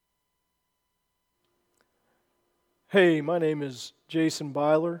Hey, my name is Jason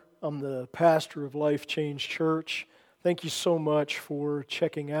Byler. I'm the pastor of Life Change Church. Thank you so much for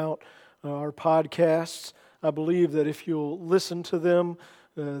checking out our podcasts. I believe that if you'll listen to them,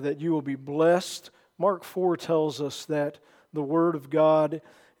 that you will be blessed. Mark 4 tells us that the Word of God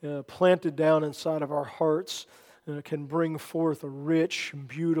planted down inside of our hearts can bring forth a rich,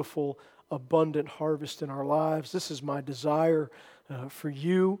 beautiful, abundant harvest in our lives. This is my desire for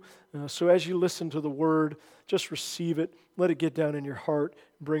you. So as you listen to the Word, just receive it. Let it get down in your heart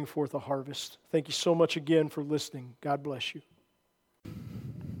and bring forth a harvest. Thank you so much again for listening. God bless you.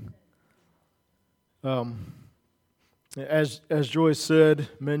 As Joyce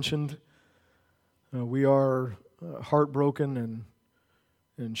mentioned, we are heartbroken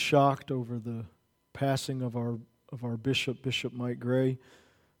and shocked over the passing of our Bishop Mike Gray.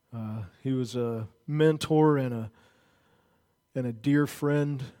 He was a mentor and a dear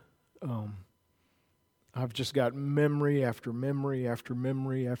friend. I've just got memory after memory after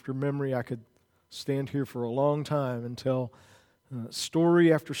memory after memory. I could stand here for a long time and tell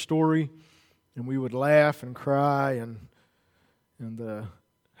story after story, and we would laugh and cry and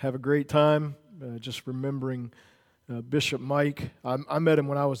have a great time just remembering Bishop Mike. I met him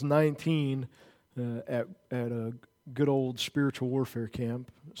when I was 19 at a good old spiritual warfare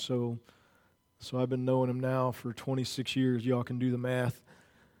camp. So I've been knowing him now for 26 years. Y'all can do the math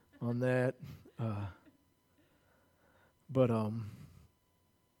on that. But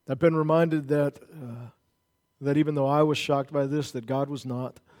I've been reminded that even though I was shocked by this, that God was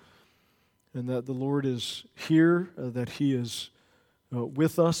not, and that the Lord is here, that He is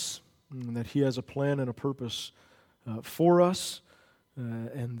with us, and that He has a plan and a purpose for us,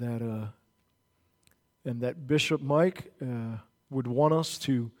 and that Bishop Mike would want us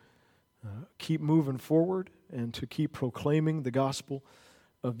to keep moving forward and to keep proclaiming the gospel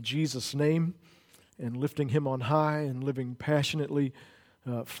of Jesus' name and lifting Him on high and living passionately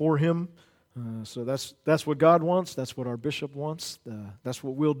for Him. So that's what God wants. That's what our bishop wants. That's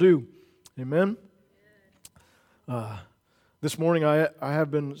what we'll do. Amen? This morning I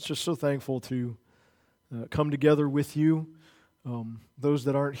have been just so thankful to come together with you. Those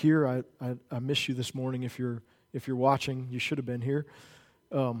that aren't here, I miss you this morning. If you're watching, you should have been here.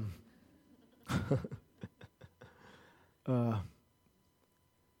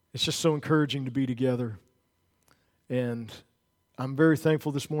 It's just so encouraging to be together. And I'm very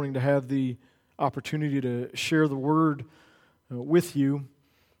thankful this morning to have the opportunity to share the Word with you.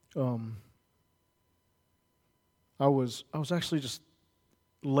 I was actually just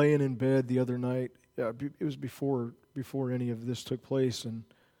laying in bed the other night. It was before any of this took place, and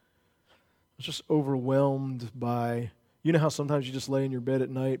I was just overwhelmed by, you know how sometimes you just lay in your bed at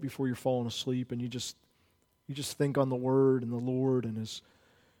night before you're falling asleep, and you just think on the Word and the Lord and His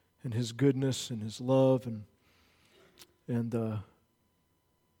goodness and His love, and I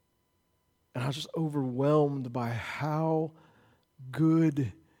was just overwhelmed by how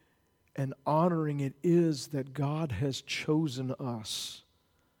good and honoring it is that God has chosen us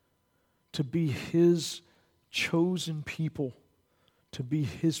to be His chosen people, to be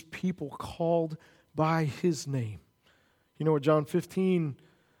His people called by His name. You know what John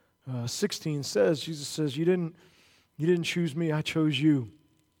 15:16 says? Jesus says, you didn't choose me, I chose you.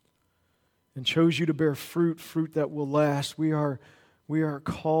 And chose you to bear fruit that will last. We are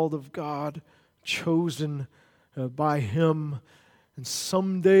called of God, chosen by Him. And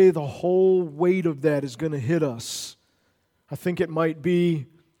someday the whole weight of that is going to hit us. I think it might be,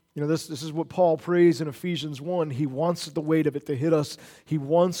 this is what Paul prays in Ephesians 1. He wants the weight of it to hit us. He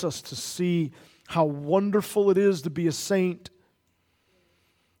wants us to see how wonderful it is to be a saint.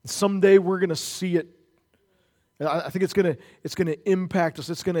 Someday we're going to see it. I think it's going to impact us.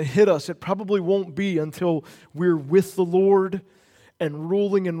 It's going to hit us. It probably won't be until we're with the Lord and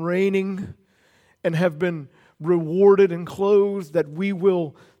ruling and reigning and have been rewarded and clothed, that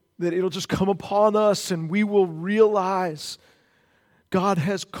it'll just come upon us and we will realize God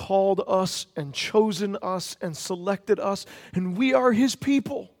has called us and chosen us and selected us, and we are His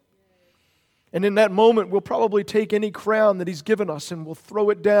people. And in that moment, we'll probably take any crown that He's given us and we'll throw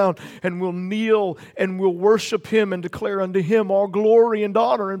it down and we'll kneel and we'll worship Him and declare unto Him all glory and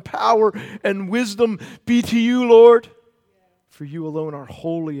honor and power and wisdom be to you, Lord. For you alone are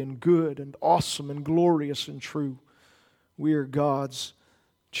holy and good and awesome and glorious and true. We are God's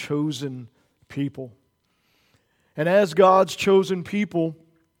chosen people. And as God's chosen people,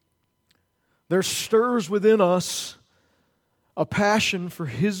 there stirs within us a passion for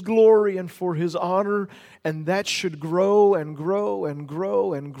His glory and for His honor, and that should grow and grow and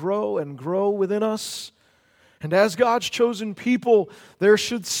grow and grow and grow within us. And as God's chosen people, there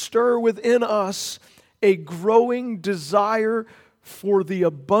should stir within us a growing desire for the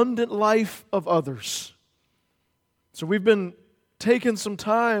abundant life of others. So we've been taking some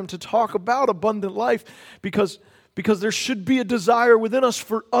time to talk about abundant life because there should be a desire within us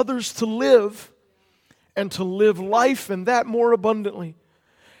for others to live and to live life and that more abundantly.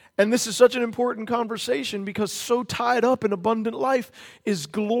 And this is such an important conversation because so tied up in abundant life is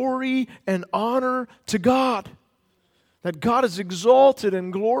glory and honor to God. That God is exalted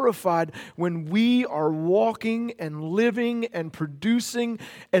and glorified when we are walking and living and producing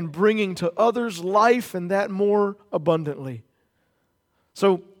and bringing to others life and that more abundantly.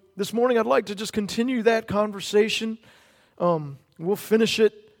 So this morning I'd like to just continue that conversation. We'll finish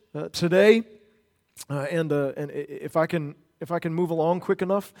it today, and if I can move along quick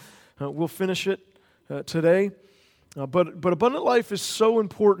enough, we'll finish it today. But abundant life is so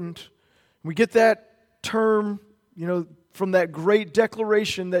important. We get that term, from that great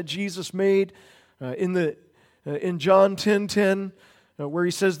declaration that Jesus made in John 10:10, where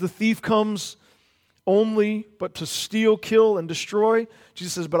he says, "The thief comes only but to steal, kill, and destroy."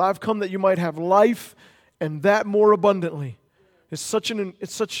 Jesus says, "But I've come that you might have life, and that more abundantly." It's such an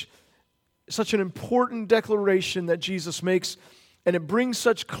important declaration that Jesus makes, and it brings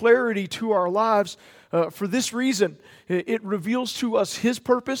such clarity to our lives for this reason. It reveals to us His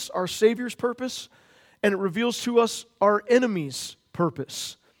purpose, our Savior's purpose, and it reveals to us our enemy's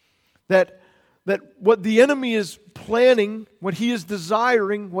purpose. That what the enemy is planning, what he is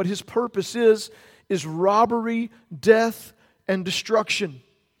desiring, what his purpose is robbery, death, and destruction.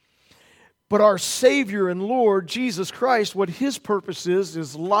 But our Savior and Lord, Jesus Christ, what His purpose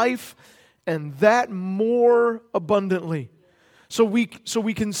is life, and that more abundantly. So we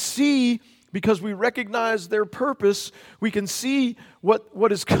can see, because we recognize their purpose, we can see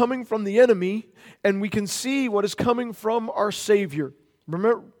what is coming from the enemy, and we can see what is coming from our Savior.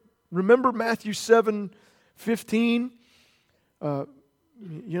 Remember Matthew 7:15?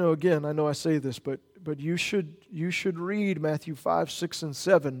 Again, I know I say this, but you should read Matthew 5, 6, and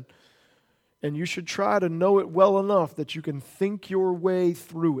 7, and you should try to know it well enough that you can think your way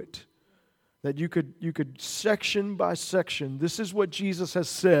through it. That you could section by section. This is what Jesus has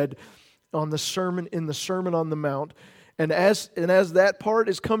said in the Sermon on the Mount. And as that part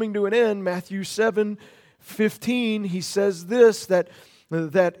is coming to an end, Matthew 7:15, he says this, that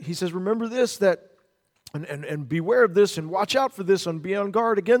he says, remember this, and beware of this, and watch out for this, and be on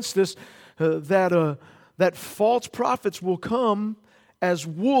guard against this, that false prophets will come as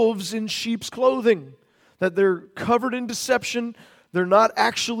wolves in sheep's clothing. That they're covered in deception, they're not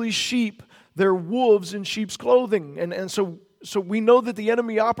actually sheep, they're wolves in sheep's clothing. And so we know that the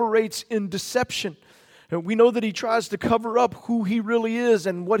enemy operates in deception. We know that he tries to cover up who he really is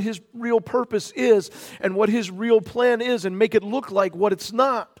and what his real purpose is and what his real plan is and make it look like what it's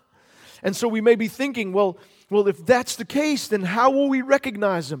not. And so we may be thinking, well, if that's the case, then how will we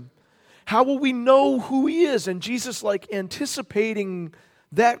recognize him? How will we know who he is? And Jesus, anticipating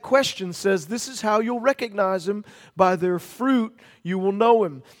that question, says, this is how you'll recognize him. By their fruit you will know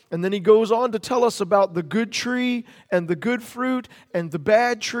him. And then he goes on to tell us about the good tree and the good fruit and the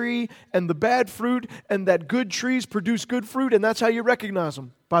bad tree and the bad fruit, and that good trees produce good fruit, and that's how you recognize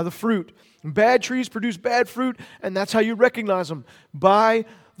them, by the fruit. And bad trees produce bad fruit, and that's how you recognize them, by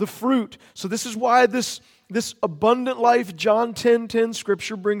the fruit. So this is why this abundant life, John 10:10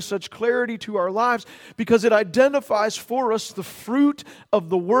 scripture brings such clarity to our lives, because it identifies for us the fruit of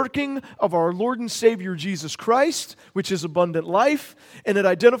the working of our Lord and Savior Jesus Christ, which is abundant life, and it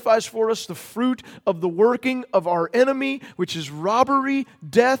identifies for us the fruit of the working of our enemy, which is robbery,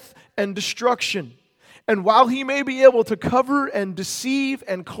 death, and destruction. And while he may be able to cover and deceive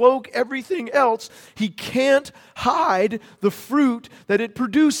and cloak everything else, he can't hide the fruit that it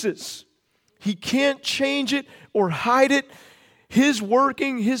produces. He can't change it or hide it. His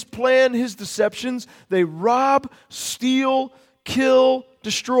working, his plan, his deceptions, they rob, steal, kill,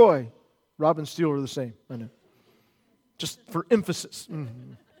 destroy. Rob and steal are the same, I know. Just for emphasis.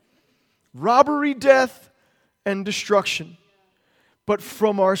 Mm-hmm. Robbery, death, and destruction. But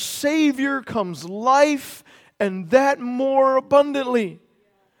from our Savior comes life, and that more abundantly.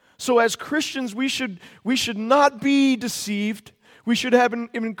 So as Christians, we should not be deceived. We should have an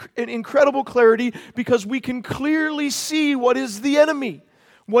incredible clarity, because we can clearly see what is the enemy,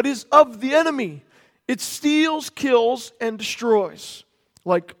 what is of the enemy. It steals, kills, and destroys.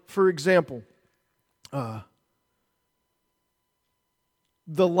 Like, for example, the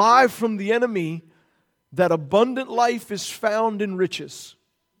lie from the enemy that abundant life is found in riches.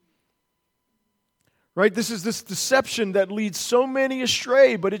 Right? This is this deception that leads so many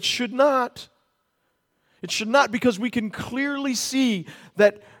astray, but it should not. It should not, because we can clearly see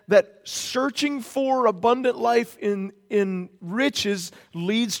that that searching for abundant life in riches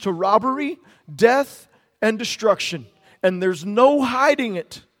leads to robbery, death, and destruction. And there's no hiding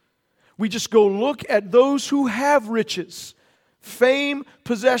it. We just go look at those who have riches, fame,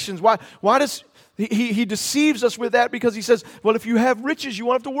 possessions. Why does he deceives us with that? Because he says, well, if you have riches, you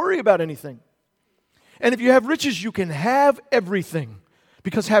won't have to worry about anything. And if you have riches, you can have everything.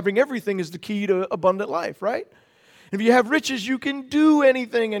 Because having everything is the key to abundant life, right? If you have riches, you can do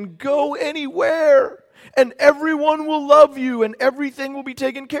anything and go anywhere. And everyone will love you and everything will be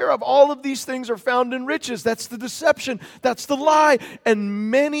taken care of. All of these things are found in riches. That's the deception. That's the lie.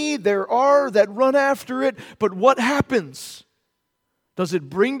 And many there are that run after it. But what happens? Does it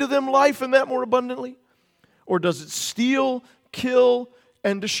bring to them life and that more abundantly? Or does it steal, kill,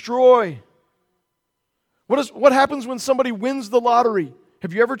 and destroy? What happens when somebody wins the lottery?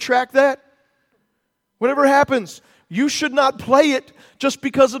 Have you ever tracked that? Whatever happens, you should not play it just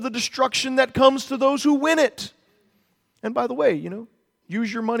because of the destruction that comes to those who win it. And by the way,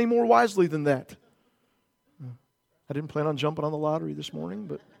 use your money more wisely than that. I didn't plan on jumping on the lottery this morning,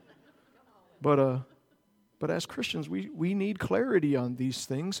 but as Christians, we need clarity on these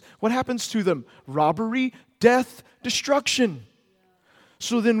things. What happens to them? Robbery, death, destruction.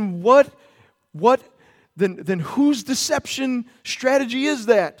 So then then whose deception strategy is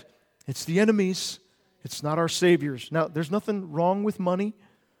that? It's the enemy's. It's not our Savior's. Now, there's nothing wrong with money.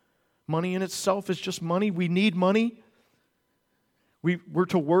 Money in itself is just money. We need money. We're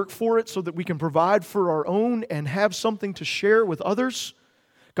to work for it so that we can provide for our own and have something to share with others.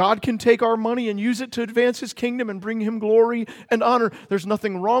 God can take our money and use it to advance His kingdom and bring Him glory and honor. There's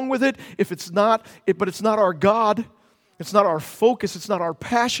nothing wrong with it but it's not our God. It's not our focus. It's not our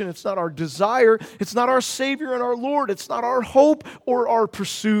passion. It's not our desire. It's not our Savior and our Lord. It's not our hope or our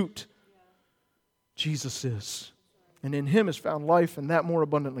pursuit. Jesus is. And in Him is found life, and that more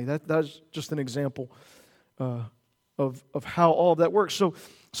abundantly. That's just an example of how all of that works.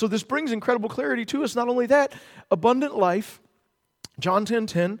 So this brings incredible clarity to us. Not only that, abundant life, John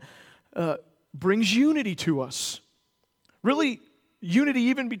 10:10, brings unity to us. Really, unity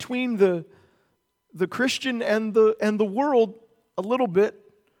even between the Christian and the world a little bit.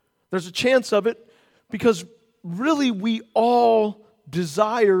 There's a chance of it because really we all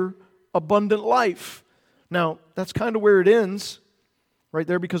desire abundant life. Now, that's kind of where it ends right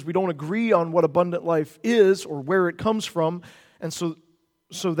there because we don't agree on what abundant life is or where it comes from. And so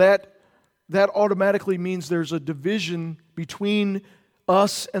that automatically means there's a division between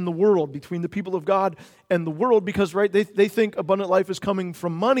us and the world, between the people of God and the world, because they think abundant life is coming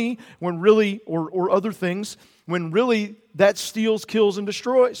from money when really, or other things, when really that steals, kills, and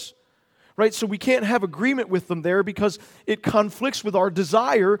destroys. Right? So we can't have agreement with them there because it conflicts with our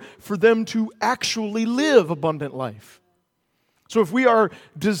desire for them to actually live abundant life. So if we are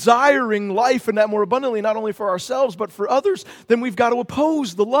desiring life and that more abundantly, not only for ourselves but for others, then we've got to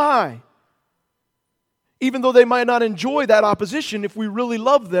oppose the lie. Even though they might not enjoy that opposition, if we really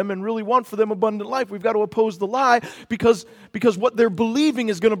love them and really want for them abundant life, we've got to oppose the lie because what they're believing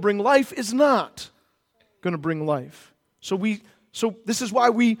is going to bring life is not going to bring life. So this is why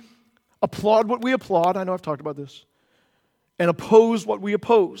we applaud what we applaud. I know I've talked about this. And oppose what we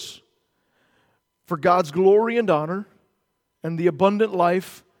oppose for God's glory and honor and the abundant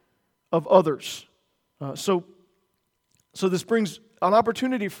life of others. So this brings an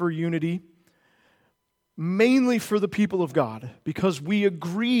opportunity for unity, mainly for the people of God, because we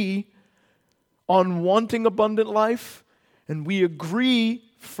agree on wanting abundant life, and we agree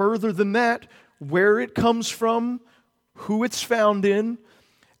further than that where it comes from, who it's found in,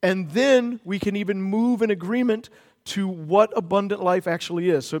 and then we can even move in agreement to what abundant life actually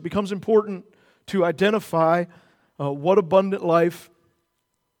is. So it becomes important to identify what abundant life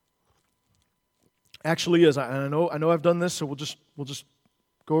actually is. I know I've done this, so we'll just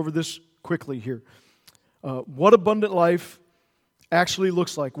go over this quickly here. What abundant life actually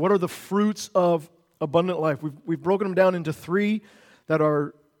looks like. What are the fruits of abundant life? We've broken them down into 3 that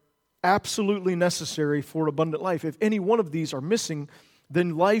are absolutely necessary for abundant life. If any one of these are missing,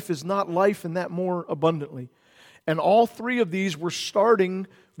 then life is not life and that more abundantly. And all 3 of these we're starting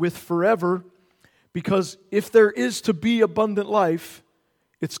with forever, because if there is to be abundant life,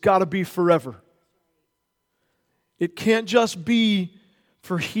 it's got to be forever. It can't just be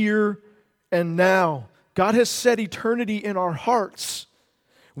for here and now. God has set eternity in our hearts.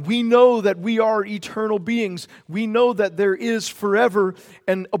 We know that we are eternal beings. We know that there is forever,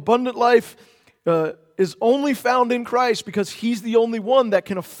 and abundant life is only found in Christ because He's the only one that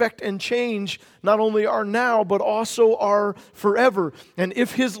can affect and change not only our now, but also our forever. And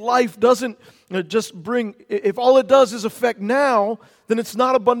if His life doesn't if all it does is affect now, then it's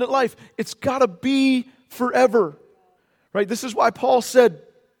not abundant life. It's got to be forever. Right? This is why Paul said,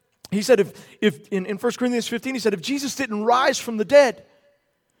 he said, if in 1 Corinthians 15, he said, if Jesus didn't rise from the dead,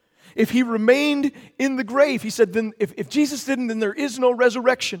 if he remained in the grave, he said, then if Jesus didn't, then there is no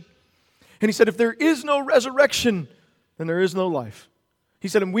resurrection. And he said, if there is no resurrection, then there is no life. He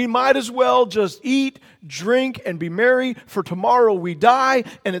said, and we might as well just eat, drink, and be merry, for tomorrow we die,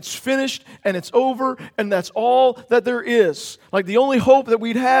 and it's finished, and it's over, and that's all that there is. Like the only hope that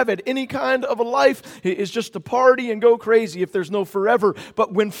we'd have at any kind of a life is just to party and go crazy if there's no forever.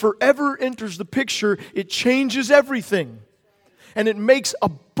 But when forever enters the picture, it changes everything. And it makes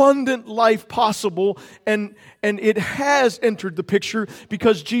abundant life possible, and it has entered the picture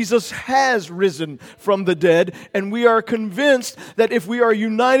because Jesus has risen from the dead, and we are convinced that if we are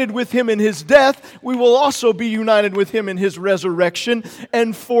united with Him in His death, we will also be united with Him in His resurrection,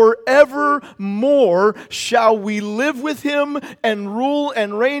 and forevermore shall we live with Him and rule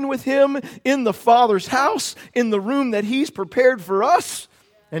and reign with Him in the Father's house, in the room that He's prepared for us,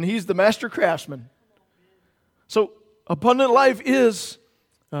 and He's the master craftsman. So, abundant life is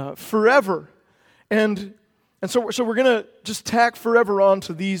forever. And so we're going to just tack forever on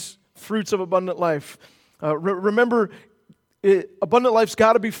to these fruits of abundant life. Remember, abundant life's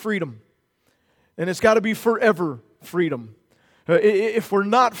got to be freedom. And it's got to be forever freedom. If we're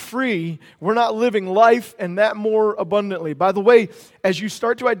not free, we're not living life and that more abundantly. By the way, as you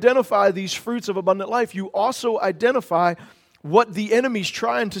start to identify these fruits of abundant life, you also identify what the enemy's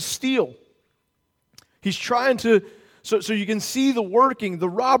trying to steal. He's trying to... So you can see the working, the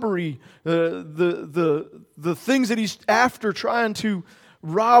robbery, the things that he's after trying to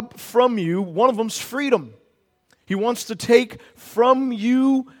rob from you. One of them's freedom. He wants to take from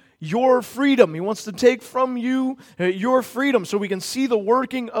you your freedom. He wants to take from you your freedom. So we can see the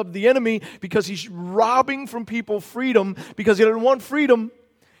working of the enemy because he's robbing from people freedom because he doesn't want freedom.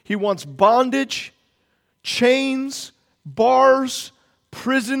 He wants bondage, chains, bars,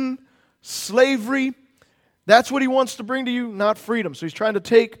 prison, slavery. That's what he wants to bring to you, not freedom. So he's trying to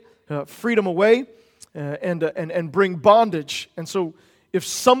take freedom away and bring bondage. And so if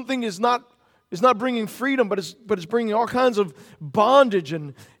something is not bringing freedom, but it's bringing all kinds of bondage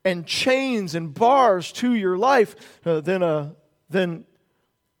and chains and bars to your life, then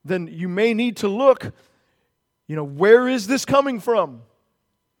you may need to look. Where is this coming from,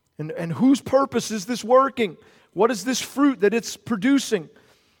 and whose purpose is this working? What is this fruit that it's producing?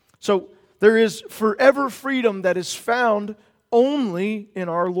 So there is forever freedom that is found only in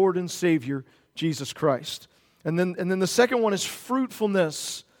our Lord and Savior, Jesus Christ. And then the second one is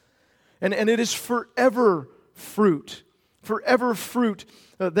fruitfulness. And it is forever fruit. Forever fruit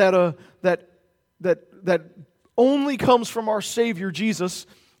that only comes from our Savior, Jesus.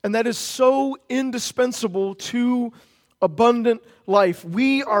 And that is so indispensable to abundant life.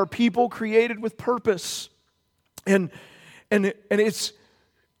 We are people created with purpose. And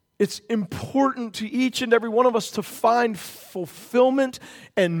it's important to each and every one of us to find fulfillment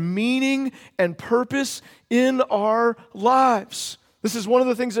and meaning and purpose in our lives. This is one of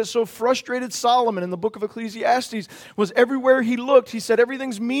the things that so frustrated Solomon in the book of Ecclesiastes was everywhere he looked, he said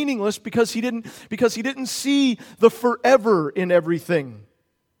everything's meaningless because he didn't see the forever in everything.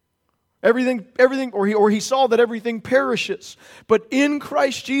 Everything, or he saw that everything perishes. But in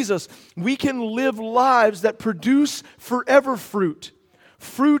Christ Jesus, we can live lives that produce forever fruit.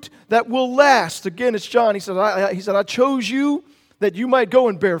 Fruit that will last. Again, it's John. He said, I chose you that you might go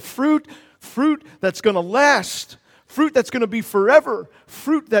and bear fruit. Fruit that's going to last. Fruit that's going to be forever.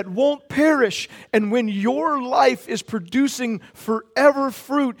 Fruit that won't perish. And when your life is producing forever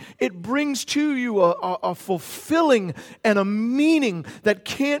fruit, it brings to you a fulfilling and a meaning that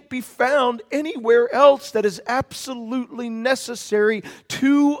can't be found anywhere else that is absolutely necessary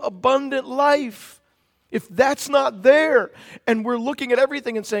to abundant life. If that's not there, and we're looking at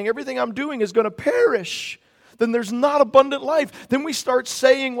everything and saying everything I'm doing is going to perish, then there's not abundant life. Then we start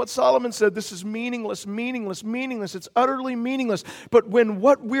saying what Solomon said, this is meaningless, meaningless, meaningless. It's utterly meaningless. But when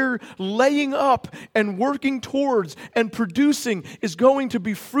what we're laying up and working towards and producing is going to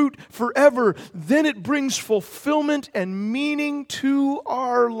be fruit forever, then it brings fulfillment and meaning to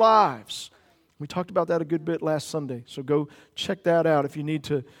our lives. We talked about that a good bit last Sunday, so go check that out if you need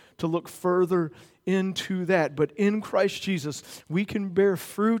to look further into that. But in Christ Jesus, we can bear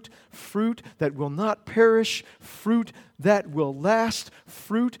fruit that will not perish, fruit that will last,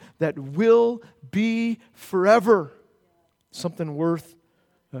 fruit that will be forever. Something worth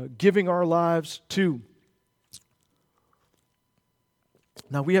giving our lives to.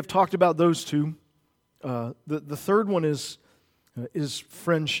 Now, we have talked about those two. The third one is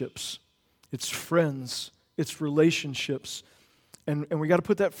friendships. It's friends. It's relationships. And we got to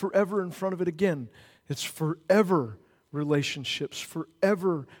put that forever in front of it again. It's forever relationships,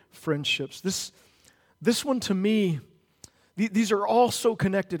 forever friendships. This one to me, these are all so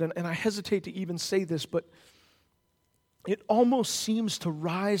connected, and I hesitate to even say this, but it almost seems to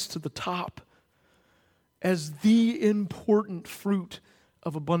rise to the top as the important fruit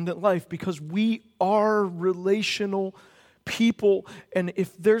of abundant life, because we are relational people, and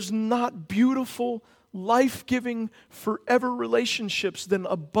if there's not beautiful, life-giving, forever relationships, then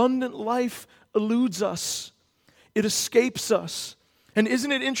abundant life eludes us. It escapes us. And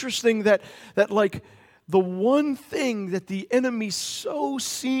isn't it interesting that like the one thing that the enemy so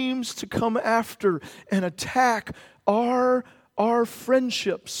seems to come after and attack are our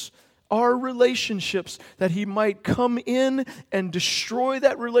friendships, our relationships, that he might come in and destroy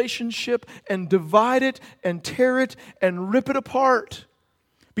that relationship and divide it and tear it and rip it apart.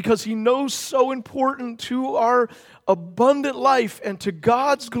 Because he knows so important to our abundant life and to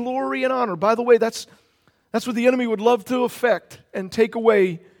God's glory and honor. By the way, that's what the enemy would love to affect and take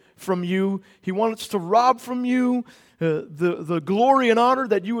away from you. He wants to rob from you the glory and honor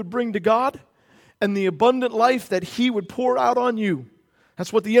that you would bring to God and the abundant life that he would pour out on you.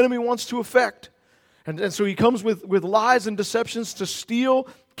 That's what the enemy wants to affect. And so he comes with lies and deceptions to steal,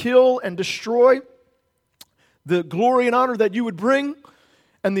 kill, and destroy the glory and honor that you would bring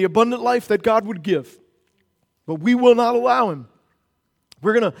and the abundant life that God would give. But we will not allow him.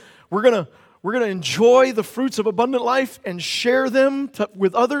 We're gonna enjoy the fruits of abundant life and share them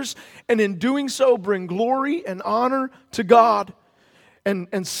with others, and in doing so bring glory and honor to God.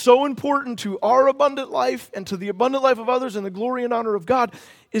 And so important to our abundant life and to the abundant life of others and the glory and honor of God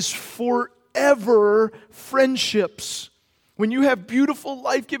is forever friendships. When you have beautiful,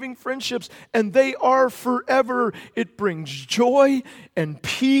 life-giving friendships, and they are forever, it brings joy and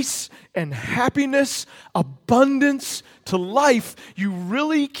peace and happiness, abundance to life. You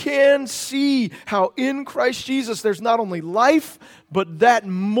really can see how in Christ Jesus there's not only life, but that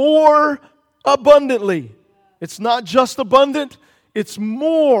more abundantly. It's not just abundant, it's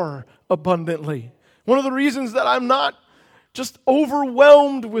more abundantly. One of the reasons that I'm not just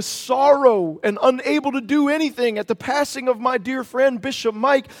overwhelmed with sorrow and unable to do anything at the passing of my dear friend Bishop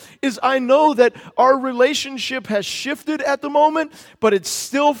Mike is I know that our relationship has shifted at the moment, but it's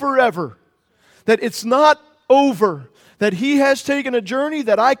still forever. That it's not over. That he has taken a journey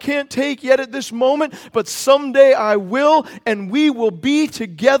that I can't take yet at this moment, but someday I will, and we will be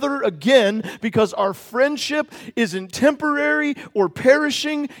together again because our friendship isn't temporary or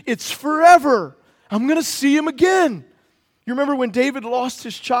perishing, it's forever. I'm going to see him again. You remember when David lost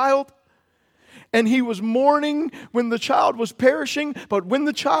his child? And he was mourning when the child was perishing, but when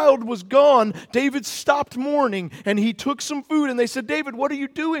the child was gone, David stopped mourning and he took some food and they said, David, what are you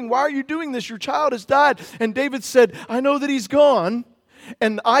doing? Why are you doing this? Your child has died. And David said, I know that he's gone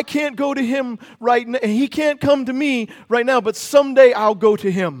and I can't go to him right now, and he can't come to me right now, but someday I'll go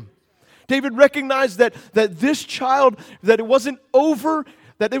to him. David recognized that this child, that it wasn't over,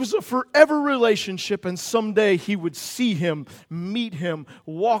 that it was a forever relationship, and someday he would see him, meet him,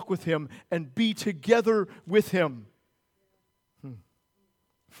 walk with him, and be together with him.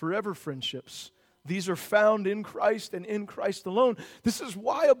 Forever friendships. These are found in Christ and in Christ alone. This is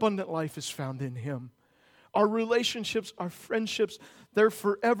why abundant life is found in him. Our relationships, our friendships, they're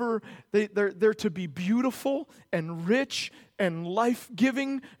forever, they're to be beautiful and rich and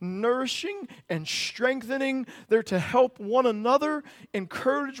life-giving, nourishing and strengthening. They're to help one another,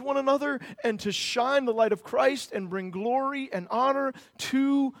 encourage one another, and to shine the light of Christ and bring glory and honor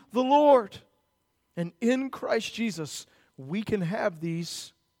to the Lord. And in Christ Jesus, we can have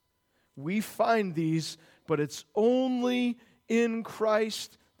these. We find these, but it's only in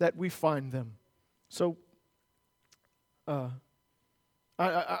Christ that we find them. So,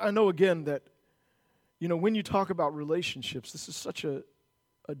 I know again that, when you talk about relationships, this is such a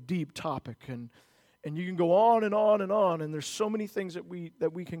deep topic, and you can go on and on and on, and there's so many things that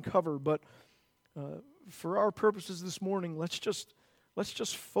we can cover. But for our purposes this morning, let's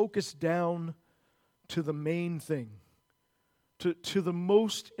just focus down to the main thing, to the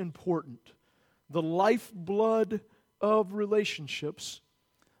most important, the lifeblood of relationships,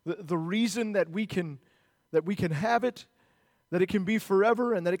 the reason that we can have it, that it can be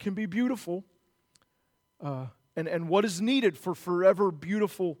forever, and that it can be beautiful, and what is needed for forever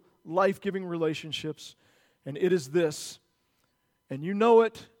beautiful, life-giving relationships. And it is this, and you know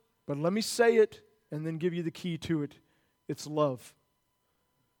it, but let me say it and then give you the key to it. It's love.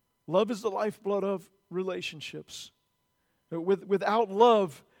 Love is the lifeblood of relationships. Without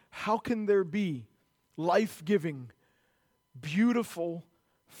love, how can there be life-giving, beautiful,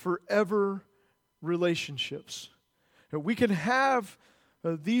 forever relationships? We can have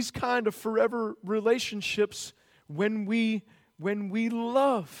these kind of forever relationships when we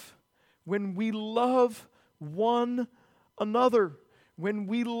love. When we love one another. When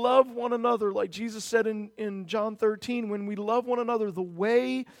we love one another, like Jesus said in John 13, when we love one another the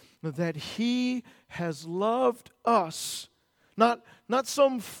way that He has loved us. Not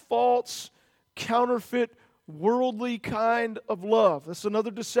some false, counterfeit, worldly kind of love. That's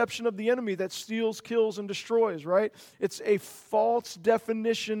another deception of the enemy that steals, kills, and destroys, right? It's a false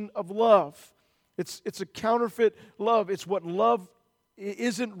definition of love. It's a counterfeit love. It's what love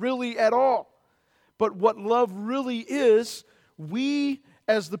isn't really at all. But what love really is, we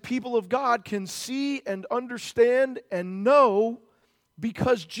as the people of God can see and understand and know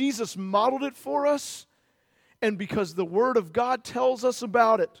because Jesus modeled it for us and because the Word of God tells us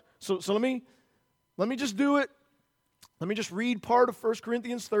about it. So let me just do it. Let me just read part of 1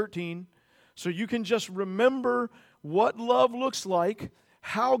 Corinthians 13 so you can just remember what love looks like,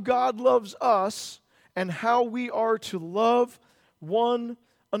 how God loves us, and how we are to love one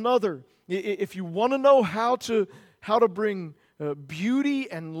another. If you want to know how to bring beauty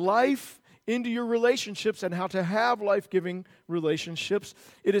and life into your relationships and how to have life-giving relationships,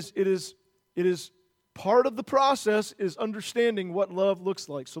 it is part of the process is understanding what love looks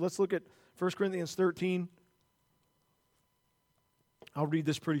like. So let's look at 1 Corinthians 13. I'll read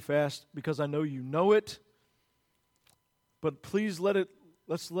this pretty fast because I know you know it. But please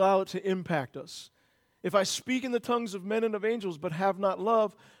let's allow it to impact us. If I speak in the tongues of men and of angels but have not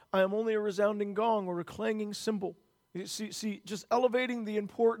love, I am only a resounding gong or a clanging cymbal. You see, just elevating the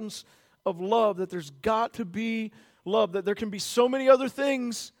importance of love, that there's got to be love, that there can be so many other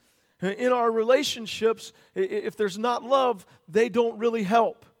things in our relationships. If there's not love, they don't really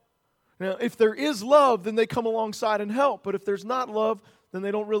help. Now, if there is love, then they come alongside and help. But if there's not love, then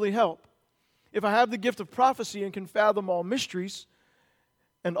they don't really help. If I have the gift of prophecy and can fathom all mysteries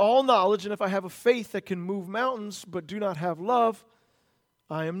and all knowledge, and if I have a faith that can move mountains but do not have love,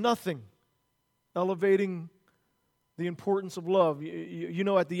 I am nothing. Elevating the importance of love. You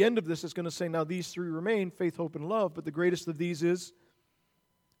know, at the end of this, it's going to say, now these three remain, faith, hope, and love, but the greatest of these is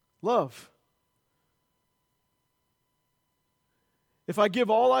love. If I give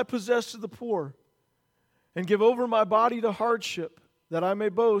all I possess to the poor and give over my body to hardship, that I may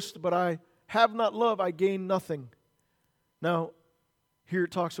boast, but I have not love, I gain nothing. Now, here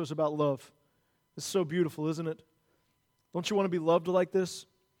it talks to us about love. It's so beautiful, isn't it? Don't you want to be loved like this?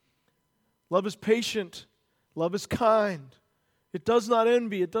 Love is patient. Love is kind. It does not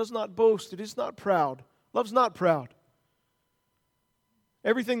envy. It does not boast. It is not proud. Love's not proud.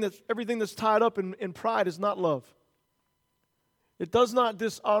 Everything that's tied up in pride is not love. It does not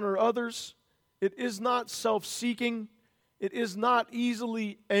dishonor others. It is not self-seeking. It is not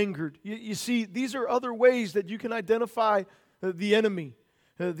easily angered. You see, these are other ways that you can identify the enemy.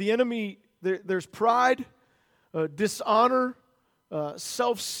 The enemy, there's pride, dishonor,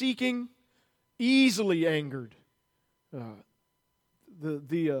 self-seeking, easily angered.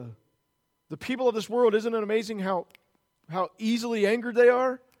 The people of this world, isn't it amazing how easily angered they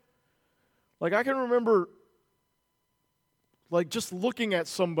are? Like, I can remember, like, just looking at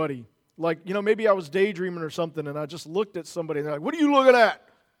somebody. Like, you know, maybe I was daydreaming or something, and I just looked at somebody, and they're like, "What are you looking at?"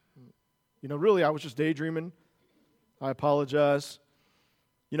 You know, really, I was just daydreaming. I apologize.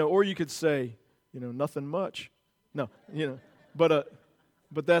 You know, or you could say, you know, nothing much. No, you know, but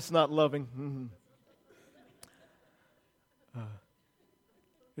that's not loving. Mm-hmm.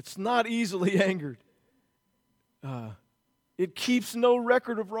 It's not easily angered. It keeps no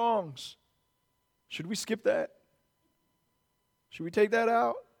record of wrongs. Should we skip that? Should we take that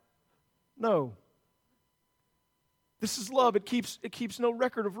out? No. This is love. It keeps no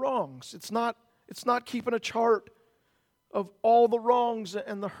record of wrongs. It's not keeping a chart of all the wrongs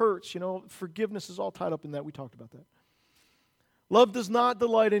and the hurts. You know, forgiveness is all tied up in that. We talked about that. Love does not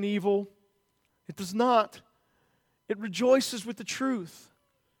delight in evil. It does not. It rejoices with the truth.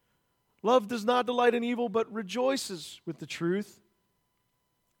 Love does not delight in evil, but rejoices with the truth.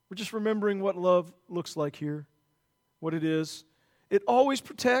 We're just remembering what love looks like here, what it is. It always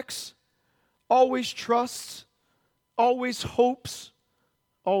protects, always trusts, always hopes,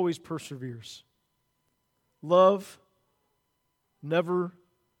 always perseveres. Love never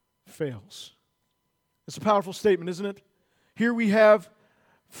fails. It's a powerful statement, isn't it? Here we have,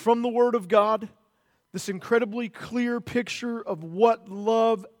 from the Word of God, this incredibly clear picture of what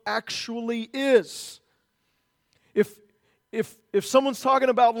love actually is. If someone's talking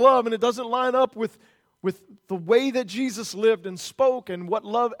about love and it doesn't line up with the way that Jesus lived and spoke and what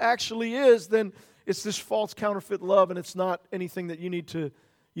love actually is, then it's this false counterfeit love, and it's not anything that you need to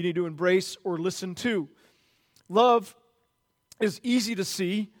embrace or listen to. Love is easy to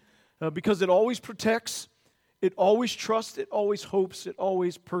see because it always protects, it always trusts, it always hopes, it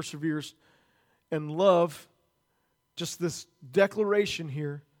always perseveres. And love, just this declaration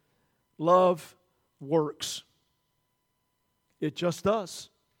here, love works. It just does.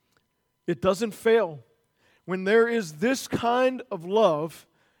 It doesn't fail. When there is this kind of love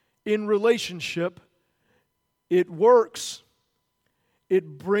in relationship, it works.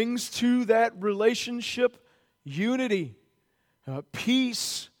 It brings to that relationship unity,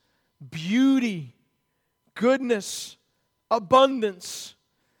 peace, beauty, goodness, abundance.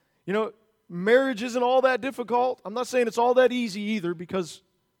 You know, marriage isn't all that difficult. I'm not saying it's all that easy either because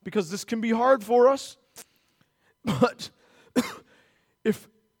this can be hard for us. But if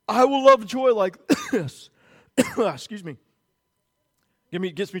I will love joy like this, excuse me,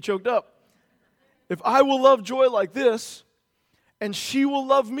 gets me choked up. If I will love joy like this, and she will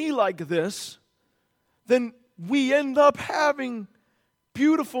love me like this, then we end up having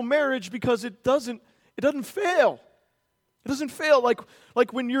beautiful marriage because it doesn't fail. It doesn't fail.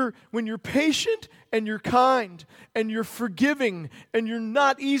 Like when you're patient and you're kind and you're forgiving and you're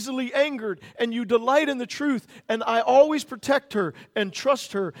not easily angered and you delight in the truth and I always protect her and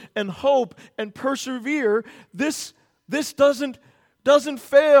trust her and hope and persevere, this doesn't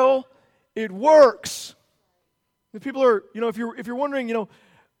fail. It works. If people are, if you're wondering,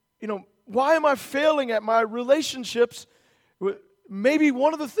 why am I failing at my relationships? Maybe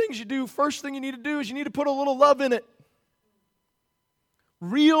one of the things you do, first thing you need to do is you need to put a little love in it.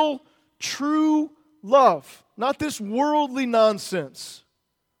 Real, true love. Not this worldly nonsense.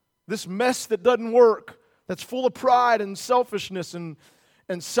 This mess that doesn't work, that's full of pride and selfishness and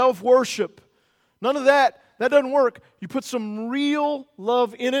self-worship. None of that. That doesn't work. You put some real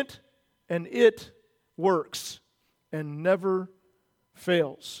love in it, and it works and never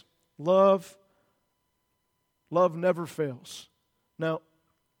fails. Love never fails. Now,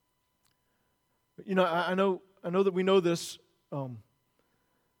 I know that we know this.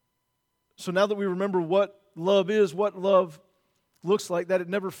 So now that we remember what love is, what love looks like, that it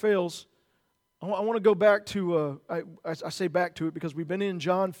never fails, I want to go back to, I say back to it because we've been in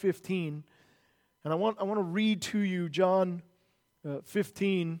John 15, and I want to read to you John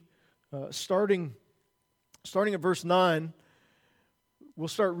 15, starting at verse 9. We'll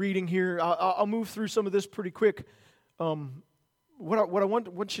start reading here. I'll move through some of this pretty quick. What I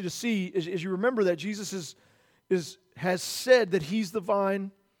want you to see is you remember that Jesus has said that He's the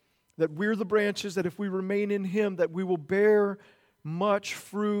vine, that we're the branches, that if we remain in Him, that we will bear much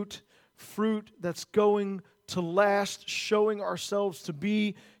fruit that's going to last, showing ourselves to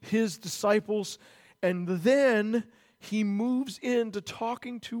be His disciples. And then He moves into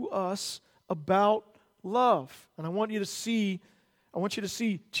talking to us about love. And I want you to see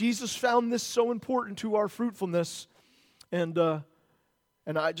Jesus found this so important to our fruitfulness. And I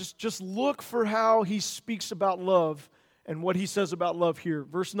just look for how He speaks about love and what He says about love here.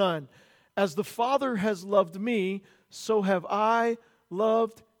 Verse 9, as the Father has loved me, so have I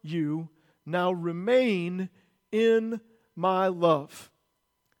loved you. Now remain in my love.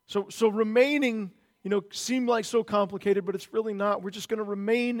 So remaining, seemed like so complicated, but it's really not. We're just going to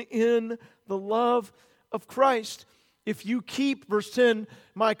remain in the love of Christ. If you keep, verse 10,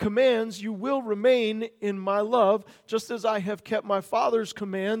 my commands, you will remain in my love, just as I have kept my Father's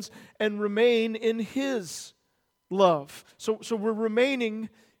commands and remain in His love. So we're remaining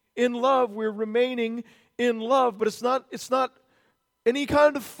in love. We're remaining in love, but it's not any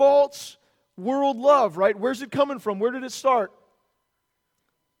kind of false world love, right? Where's it coming from? Where did it start?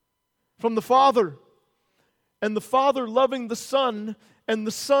 From the Father. And the Father loving the Son, and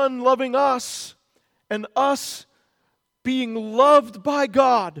the Son loving us, and us being loved by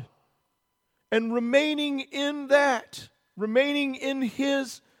God, and remaining in that, remaining in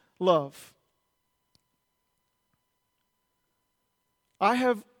His love. I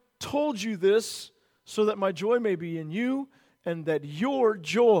have told you this so that my joy may be in you and that your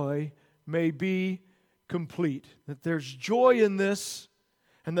joy may be complete. That there's joy in this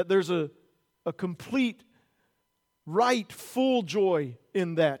and that there's a complete, right, full joy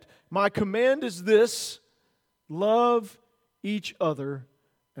in that. My command is this: love each other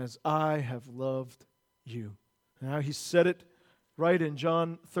as I have loved you. Now He said it right in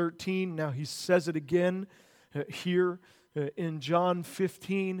John 13. Now He says it again here in John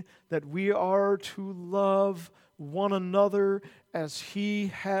 15, that we are to love one another as He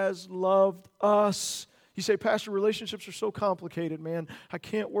has loved us. You say, Pastor, relationships are so complicated, man. I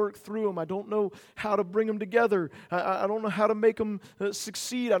can't work through them. I don't know how to bring them together. I don't know how to make them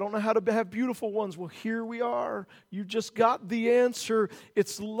succeed. I don't know how to have beautiful ones. Well, here we are. You just got the answer.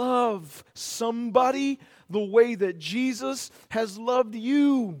 It's love somebody the way that Jesus has loved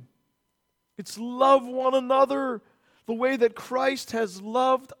you. It's love one another the way that Christ has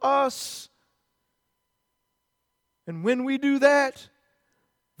loved us. And when we do that,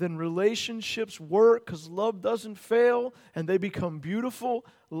 then relationships work because love doesn't fail and they become beautiful,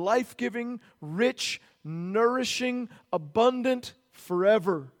 life-giving, rich, nourishing, abundant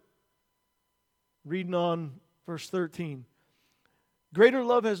forever. Reading on verse 13. Greater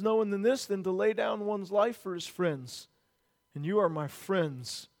love has no one than this, than to lay down one's life for his friends. And you are my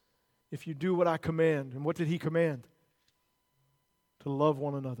friends if you do what I command. And what did he command? To love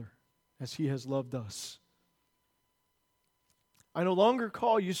one another as he has loved us. I no longer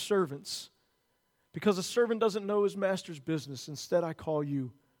call you servants, because a servant doesn't know his master's business. Instead, I call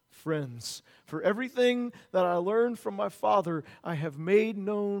you friends. For everything that I learned from my Father, I have made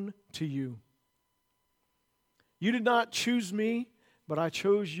known to you. You did not choose me, but I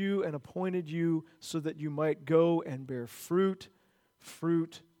chose you and appointed you so that you might go and bear fruit,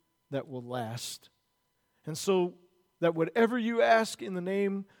 fruit that will last. And so that whatever you ask in the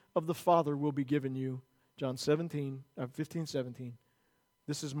name of the Father will be given you. John 15, 17.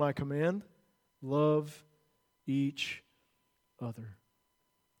 This is my command. Love each other.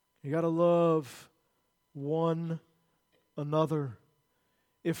 You got to love one another.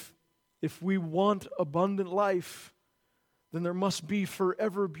 If we want abundant life, then there must be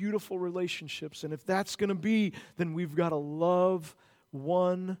forever beautiful relationships. And if that's going to be, then we've got to love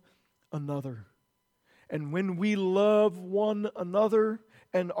one another. And when we love one another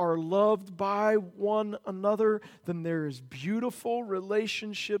and are loved by one another, then there is beautiful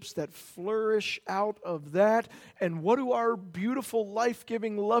relationships that flourish out of that. And what do our beautiful,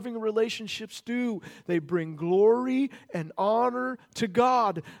 life-giving, loving relationships do? They bring glory and honor to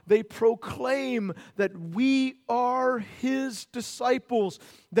God. They proclaim that we are His disciples.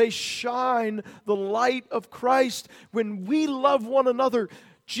 They shine the light of Christ. When we love one another,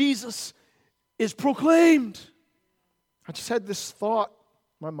 Jesus is proclaimed. I just had this thought.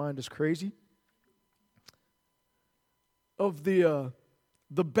 My mind is crazy. Of the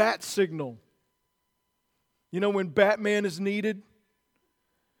bat signal. You know, when Batman is needed,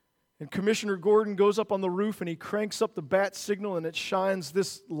 and Commissioner Gordon goes up on the roof and he cranks up the bat signal and it shines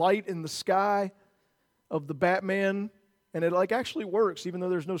this light in the sky of the Batman, and it actually works even though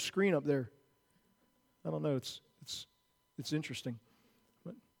there's no screen up there. I don't know. It's interesting.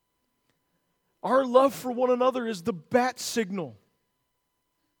 But our love for one another is the bat signal.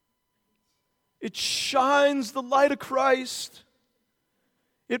 It shines the light of Christ.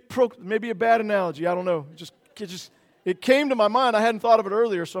 Maybe a bad analogy, I don't know. It came to my mind. I hadn't thought of it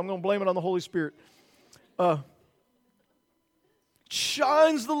earlier, so I'm going to blame it on the Holy Spirit.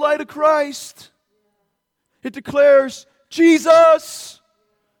 Shines the light of Christ. It declares Jesus,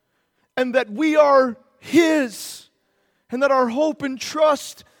 and that we are His, and that our hope and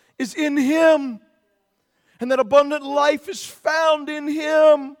trust is in Him, and that abundant life is found in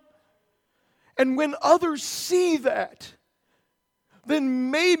Him. And when others see that,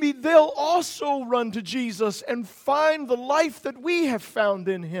 then maybe they'll also run to Jesus and find the life that we have found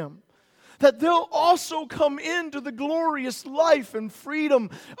in Him. That they'll also come into the glorious life and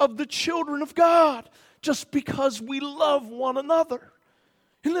freedom of the children of God just because we love one another.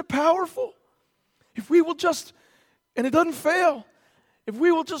 Isn't it powerful? If we will just, and it doesn't fail, if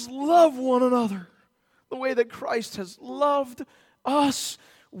we will just love one another the way that Christ has loved us,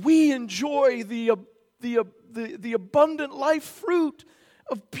 we enjoy the abundant life fruit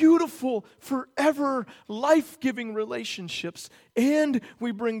of beautiful, forever, life-giving relationships. And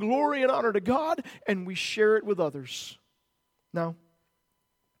we bring glory and honor to God, and we share it with others. Now,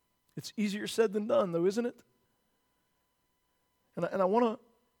 it's easier said than done, though, isn't it? And I want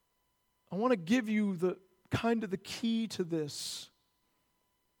to give you the key to this,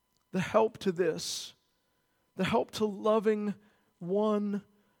 the help to this, the help to loving one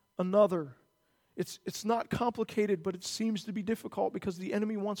another. It's not complicated, but it seems to be difficult because the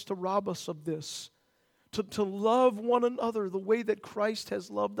enemy wants to rob us of this. To love one another the way that Christ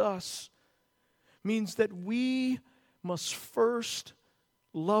has loved us means that we must first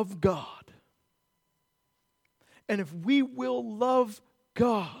love God. And if we will love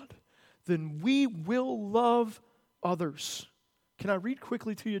God, then we will love others. Can I read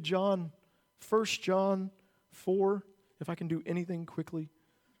quickly to you 1 John 4, if I can do anything quickly?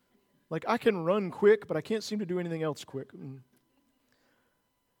 I can run quick, but I can't seem to do anything else quick.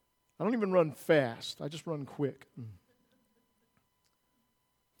 I don't even run fast. I just run quick.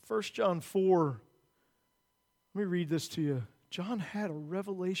 1 John 4. Let me read this to you. John had a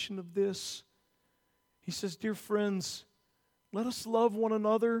revelation of this. He says, "Dear friends, let us love one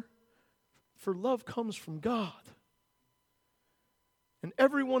another, for love comes from God. And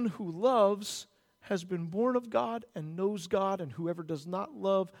everyone who loves has been born of God and knows God, and whoever does not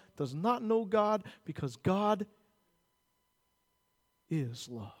love does not know God, because God is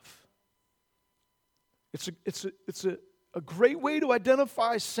love." It's a great way to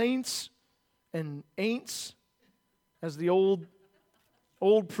identify saints and ain'ts, as the old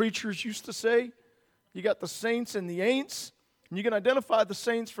preachers used to say. You got the saints and the ain'ts, and you can identify the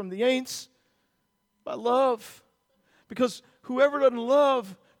saints from the ain'ts by love. Because whoever doesn't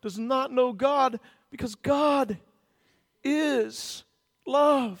love does not know God, because God is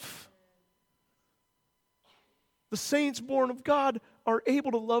love. The saints born of God are able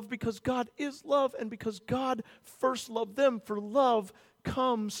to love because God is love and because God first loved them, for love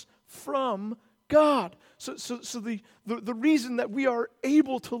comes from God. So the reason that we are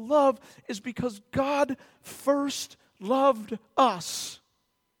able to love is because God first loved us.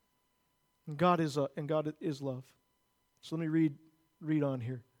 And God is love. So let me read on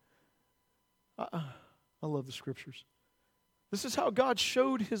here. I love the Scriptures. This is how God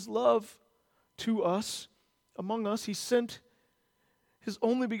showed His love to us, among us. He sent His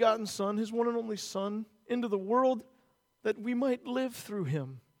only begotten Son, His one and only Son, into the world that we might live through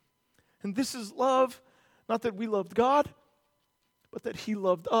Him. And this is love, not that we loved God, but that He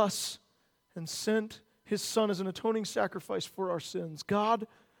loved us and sent His Son as an atoning sacrifice for our sins. God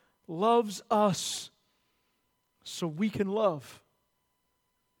loves us so we can love.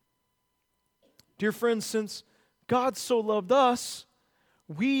 Dear friends, since God so loved us,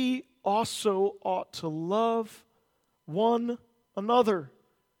 we also ought to love one another.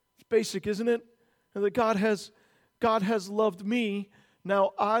 It's basic, isn't it? And that God has loved me.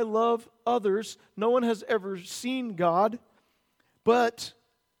 Now I love others. No one has ever seen God, but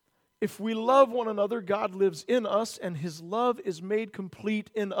if we love one another, God lives in us, and His love is made complete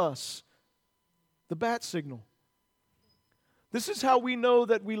in us. The bat signal. This is how we know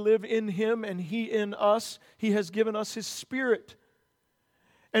that we live in Him and He in us. He has given us His Spirit.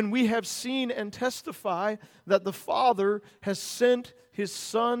 And we have seen and testify that the Father has sent His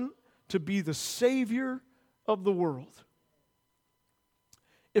Son to be the Savior of the world.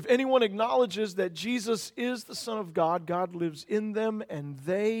 If anyone acknowledges that Jesus is the Son of God, God lives in them and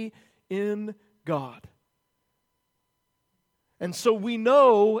they in God. And so we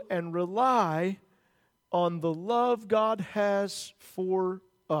know and rely on the love God has for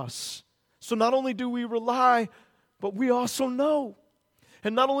us. So not only do we rely, but we also know.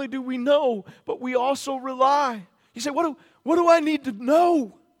 And not only do we know, but we also rely. You say, what do I need to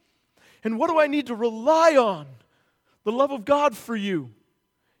know? And what do I need to rely on? The love of God for you.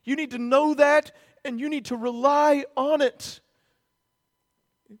 You need to know that, and you need to rely on it.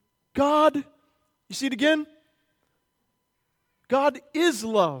 God, you see it again? God is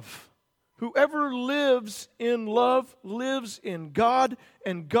love. Whoever lives in love lives in God,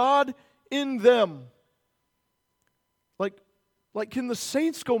 and God in them. Like can the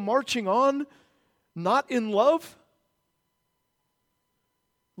saints go marching on not in love?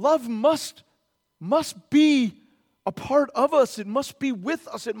 Love must be a part of us. It must be with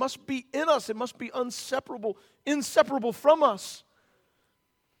us. It must be in us. It must be inseparable from us.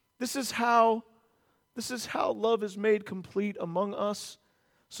 This is how love is made complete among us,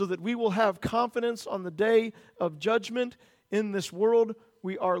 so that we will have confidence on the day of judgment. In this world,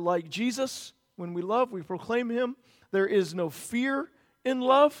 we are like Jesus. When we love, we proclaim Him. There is no fear in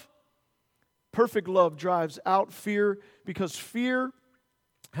love. Perfect love drives out fear, because fear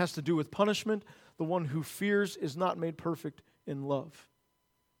has to do with punishment. The one who fears is not made perfect in love.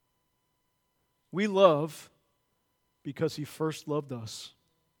 We love because He first loved us.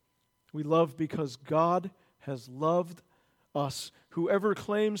 We love because God has loved us. Whoever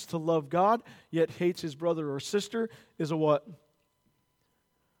claims to love God yet hates his brother or sister is a what?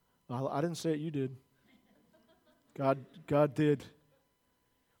 I didn't say it, you did. God did.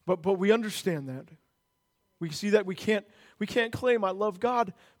 But we understand that. We see that we can't claim I love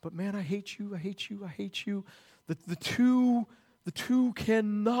God, but man, I hate you, I hate you, I hate you. The two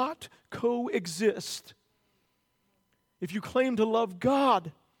cannot coexist. If you claim to love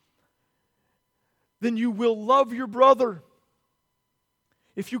God, then you will love your brother.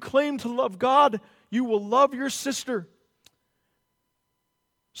 If you claim to love God, you will love your sister.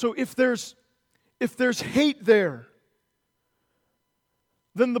 So if there's hate there,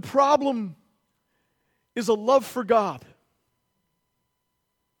 then the problem is a love for God.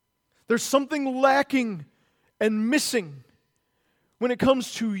 There's something lacking and missing when it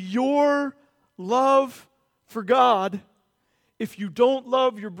comes to your love for God if you don't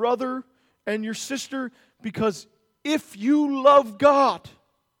love your brother and your sister, because if you love God,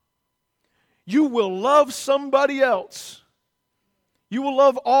 you will love somebody else. You will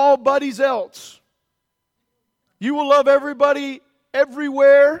love all buddies else. You will love everybody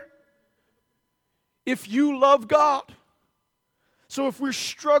everywhere if you love God. So if we're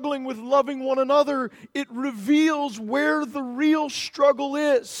struggling with loving one another, it reveals where the real struggle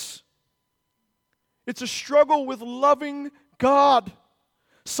is. It's a struggle with loving God.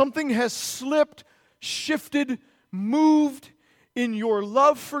 Something has slipped, shifted, moved in your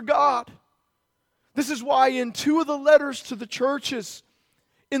love for God. This is why in 2 of the letters to the churches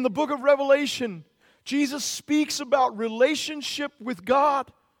in the book of Revelation, Jesus speaks about relationship with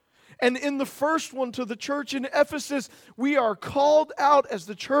God. And in the first one to the church in Ephesus, we are called out as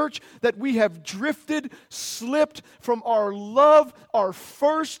the church that we have drifted, slipped from our love, our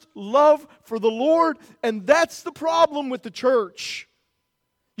first love for the Lord. And that's the problem with the church.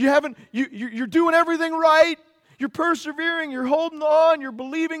 You're doing everything right. You're persevering, you're holding on, you're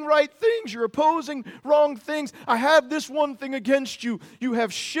believing right things, you're opposing wrong things. I have this one thing against you. You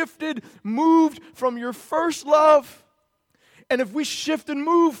have shifted, moved from your first love. And if we shift and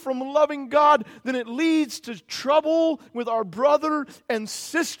move from loving God, then it leads to trouble with our brother and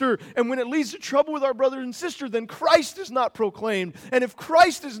sister. And when it leads to trouble with our brother and sister, then Christ is not proclaimed. And if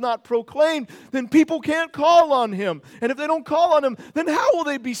Christ is not proclaimed, then people can't call on Him. And if they don't call on Him, then how will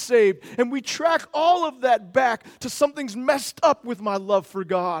they be saved? And we track all of that back to something's messed up with my love for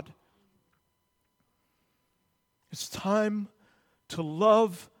God. It's time to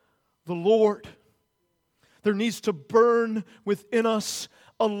love the Lord. There needs to burn within us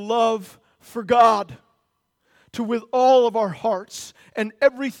a love for God, to with all of our hearts and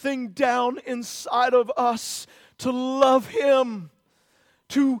everything down inside of us to love Him,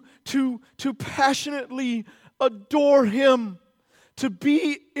 to passionately adore Him, to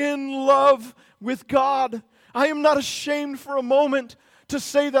be in love with God. I am not ashamed for a moment to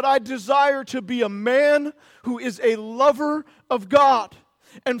say that I desire to be a man who is a lover of God.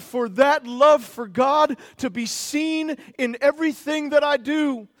 And for that love for God to be seen in everything that I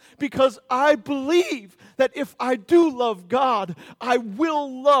do. Because I believe that if I do love God, I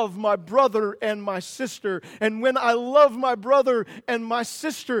will love my brother and my sister. And when I love my brother and my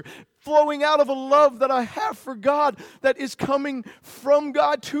sister, flowing out of a love that I have for God that is coming from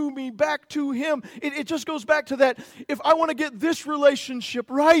God to me, back to Him. It just goes back to that. If I want to get this relationship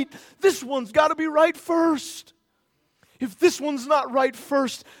right, this one's got to be right first. If this one's not right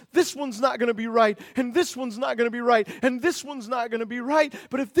first, this one's not going to be right, and this one's not going to be right, and this one's not going to be right.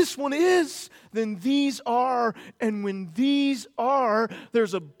 But if this one is, then these are. And when these are,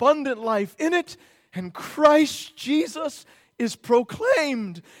 there's abundant life in it, and Christ Jesus is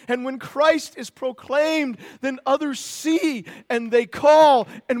proclaimed. And when Christ is proclaimed, then others see and they call.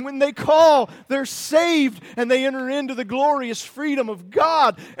 And when they call, they're saved and they enter into the glorious freedom of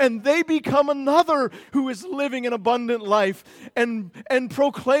God. And they become another who is living an abundant life and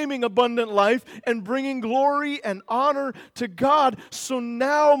proclaiming abundant life and bringing glory and honor to God. So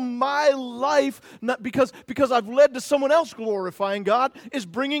now my life, not because I've led to someone else glorifying God, is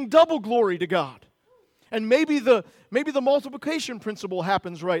bringing double glory to God. And maybe the multiplication principle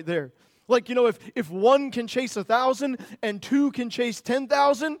happens right there. Like, if one can chase 1,000 and two can chase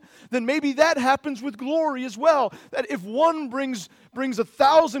 10,000, then maybe that happens with glory as well. That if one brings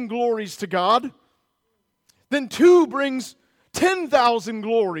 1,000 glories to God, then two brings 10,000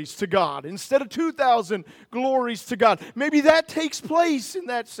 glories to God instead of 2,000 glories to God. Maybe that takes place in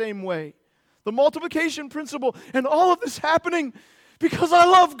that same way. The multiplication principle and all of this happening because I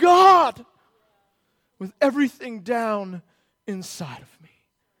love God with everything down inside of me.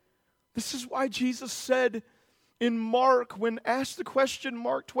 This is why Jesus said in Mark, when asked the question,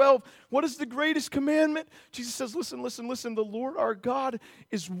 Mark 12, what is the greatest commandment? Jesus says, listen, the Lord our God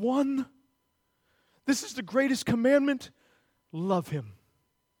is one. This is the greatest commandment. Love Him.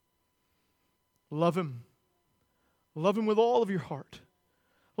 Love Him. Love Him with all of your heart.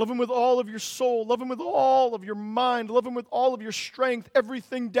 Love Him with all of your soul. Love Him with all of your mind. Love Him with all of your strength,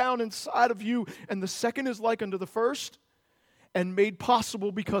 everything down inside of you. And the second is like unto the first and made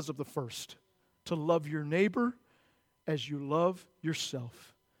possible because of the first, to love your neighbor as you love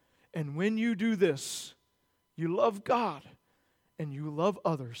yourself. And when you do this, you love God and you love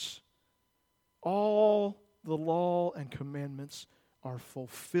others. All the law and commandments are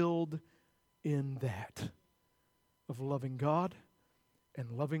fulfilled in that of loving God and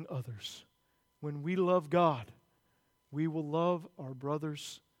loving others. When we love God, we will love our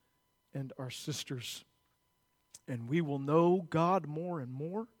brothers and our sisters. And we will know God more and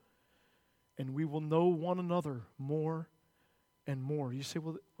more, and we will know one another more and more. You say,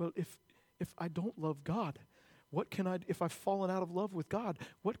 well, if I don't love God, what can I do? If I've fallen out of love with God,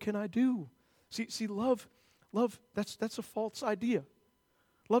 what can I do? See, love, that's a false idea.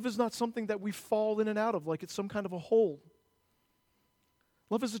 Love is not something that we fall in and out of like it's some kind of a hole.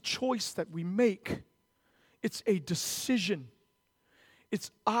 Love is a choice that we make. It's a decision. It's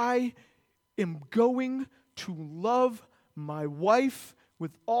I am going to love my wife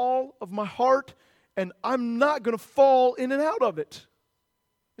with all of my heart, and I'm not going to fall in and out of it.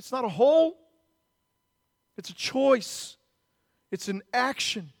 It's not a hole. It's a choice. It's an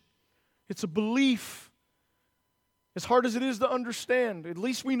action. It's a belief. As hard as it is to understand, at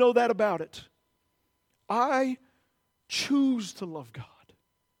least we know that about it. I choose to love God.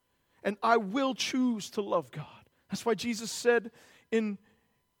 And I will choose to love God. That's why Jesus said in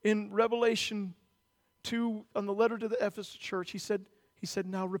Revelation 2, on the letter to the Ephesus church, he said,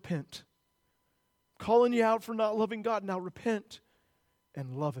 now repent. I'm calling you out for not loving God. Now repent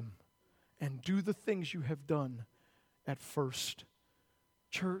and love Him. And do the things you have done at first.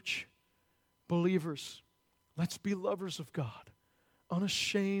 Church, believers, let's be lovers of God.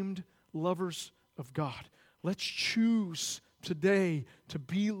 Unashamed lovers of God. Let's choose today to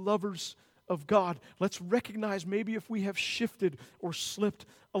be lovers of God. Let's recognize maybe if we have shifted or slipped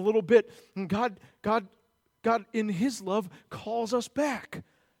a little bit. And God in His love calls us back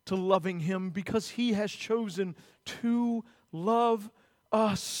to loving Him because He has chosen to love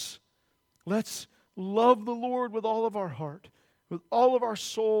us. Let's love the Lord with all of our heart, with all of our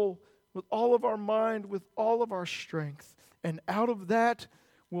soul, with all of our mind, with all of our strength. And out of that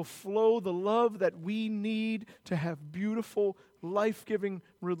will flow the love that we need to have beautiful, life-giving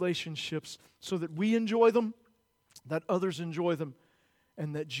relationships so that we enjoy them, that others enjoy them,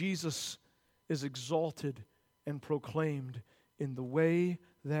 and that Jesus is exalted and proclaimed in the way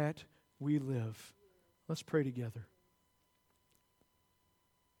that we live. Let's pray together.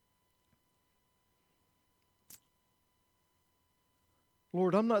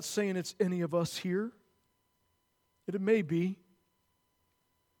 Lord, I'm not saying it's any of us here. It may be.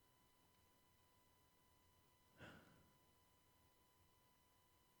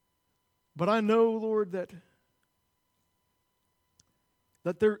 But I know, Lord, that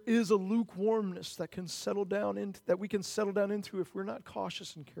there is a lukewarmness that can settle down into, that we can settle down into if we're not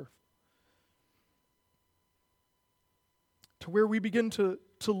cautious and careful. To where we begin to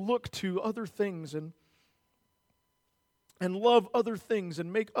look to other things and love other things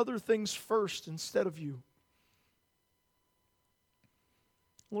and make other things first instead of you.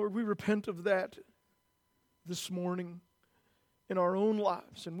 Lord, we repent of that this morning in our own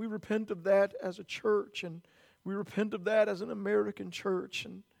lives, and we repent of that as a church, and we repent of that as an American church,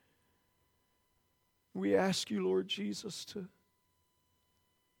 and we ask you, Lord Jesus, to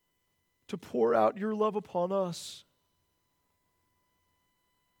pour out your love upon us.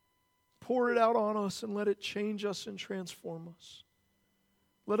 Pour it out on us and let it change us and transform us.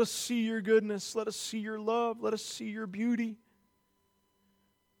 Let us see your goodness. Let us see your love. Let us see your beauty.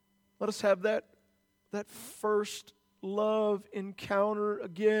 Let us have that first love encounter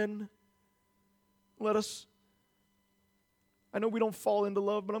again. Let us, I know we don't fall into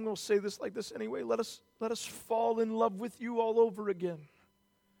love, but I'm going to say this like this anyway. Let us fall in love with you all over again.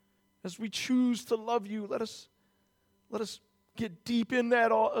 As we choose to love you, let us get deep in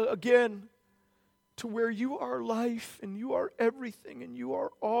that again, to where you are life and you are everything and you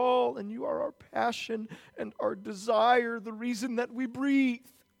are all and you are our passion and our desire, the reason that we breathe.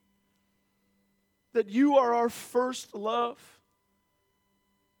 That you are our first love.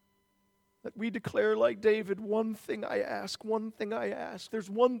 That we declare like David, one thing I ask, one thing I ask. There's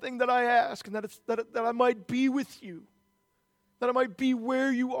one thing that I ask, and that I might be with you. That I might be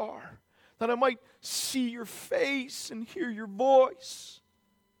where you are. That I might see your face and hear your voice.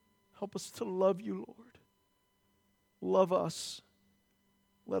 Help us to love you, Lord. Love us.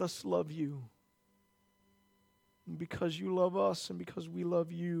 Let us love you. And because you love us and because we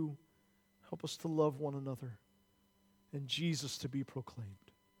love you, help us to love one another and Jesus to be proclaimed.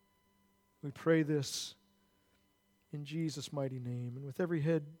 We pray this in Jesus' mighty name. And with every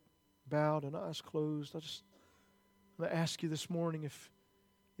head bowed and eyes closed, I'm going to ask you this morning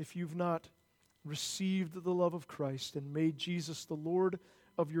if you've not received the love of Christ and made Jesus the Lord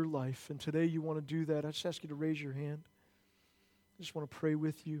of your life, and today you want to do that, I just ask you to raise your hand. I just want to pray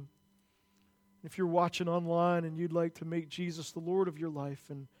with you. If you're watching online and you'd like to make Jesus the Lord of your life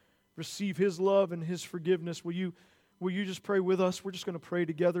and receive His love and His forgiveness, will you just pray with us? We're just going to pray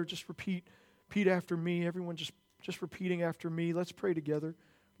together. Just repeat after me. Everyone just repeating after me. Let's pray together.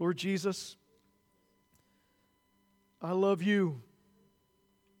 Lord Jesus, I love you.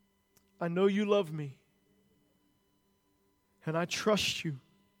 I know you love me. And I trust you.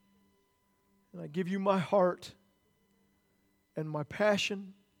 And I give you my heart and my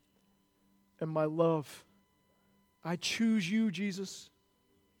passion and my love. I choose you, Jesus.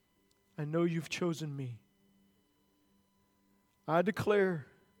 I know you've chosen me. I declare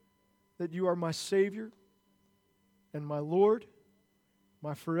that you are my Savior and my Lord,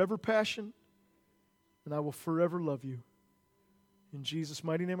 my forever passion, and I will forever love you. In Jesus'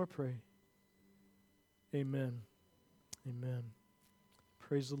 mighty name I pray. Amen. Amen.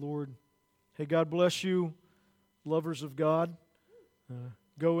 Praise the Lord. Hey, God bless you, lovers of God.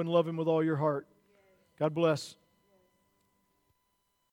 Go and love Him with all your heart. God bless.